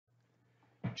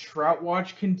Trout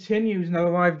Watch continues. Another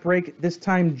live break. This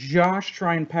time, Josh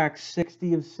trying pack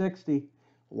 60 of 60.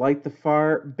 Light the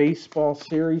Fire Baseball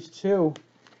Series 2.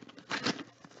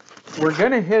 We're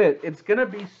going to hit it. It's going to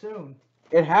be soon.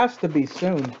 It has to be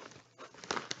soon.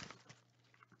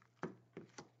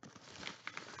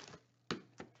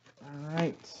 All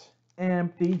right.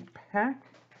 Empty pack.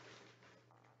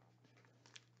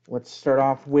 Let's start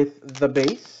off with the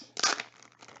base.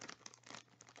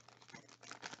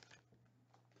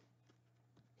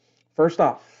 First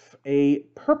off, a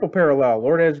purple parallel,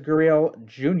 Lourdes Gurriel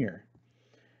Jr.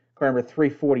 Card number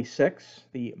 346,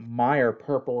 the Meyer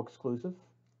Purple exclusive.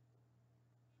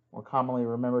 More commonly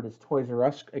remembered as Toys R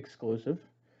Us exclusive.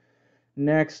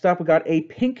 Next up, we got a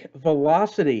pink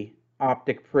Velocity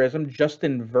Optic Prism,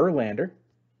 Justin Verlander,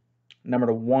 number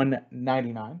to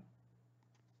 199.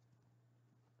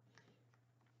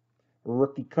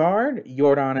 Rookie card,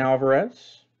 Yordan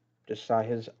Alvarez. Just saw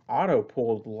his auto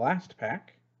pulled last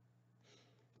pack.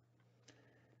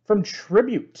 From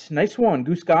Tribute, nice one,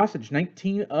 Goose Gossage,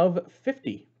 19 of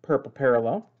 50, purple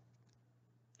parallel.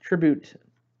 Tribute,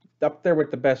 up there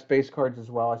with the best base cards as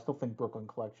well. I still think Brooklyn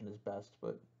Collection is best,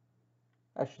 but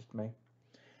that's just me.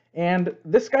 And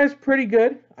this guy's pretty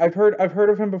good. I've heard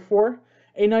of him before.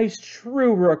 A nice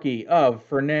true rookie of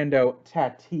Fernando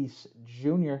Tatis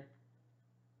Jr.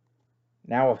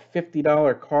 Now a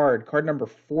 $50 card. Card number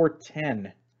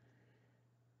 410.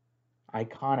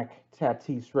 Iconic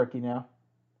Tatis rookie now.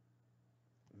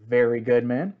 Very good,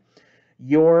 man.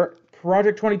 Your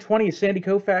Project 2020 is Sandy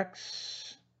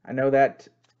Koufax. I know that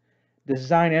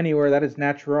design anywhere. That is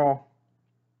natural.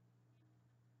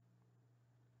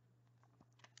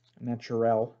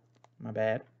 Naturel. My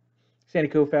bad. Sandy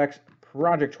Koufax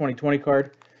Project 2020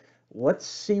 card. Let's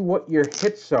see what your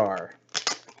hits are.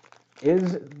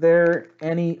 Is there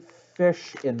any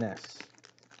fish in this?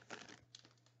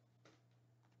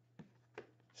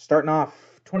 Starting off,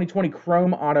 2020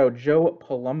 Chrome Auto, Joe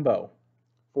Palumbo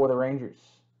for the Rangers.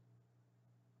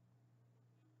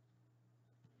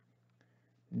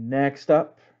 Next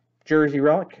up, Jersey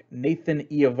Relic, Nathan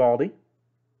Eovaldi.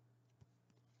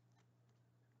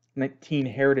 19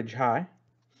 Heritage High.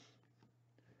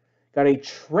 Got a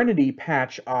Trinity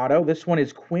patch auto. This one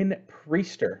is Quinn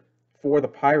Priester for the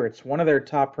Pirates, one of their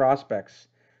top prospects.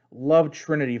 Love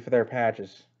Trinity for their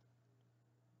patches.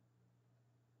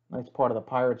 Nice part of the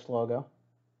Pirates logo.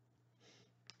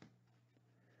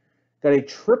 Got a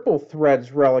Triple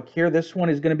Threads relic here. This one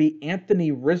is going to be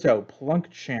Anthony Rizzo,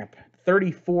 Plunk Champ,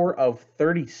 34 of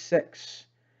 36.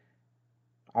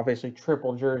 Obviously,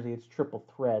 triple jersey. It's Triple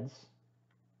Threads.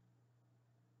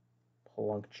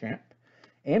 Plunk Champ.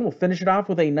 And we'll finish it off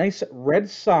with a nice Red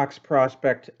Sox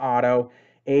prospect auto,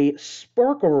 a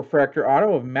Sparkle Refractor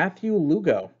auto of Matthew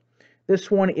Lugo.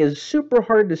 This one is super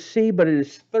hard to see, but it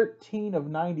is 13 of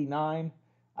 99.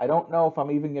 I don't know if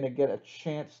I'm even going to get a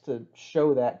chance to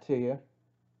show that to you.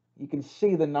 You can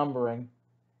see the numbering.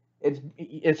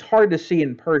 It's hard to see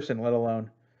in person, let alone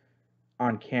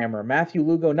on camera. Matthew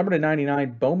Lugo, number to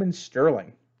 99, Bowman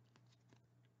Sterling.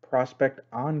 Prospect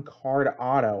on-card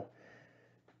auto.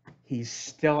 He's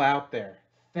still out there.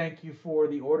 Thank you for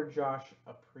the order, Josh.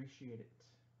 Appreciate it.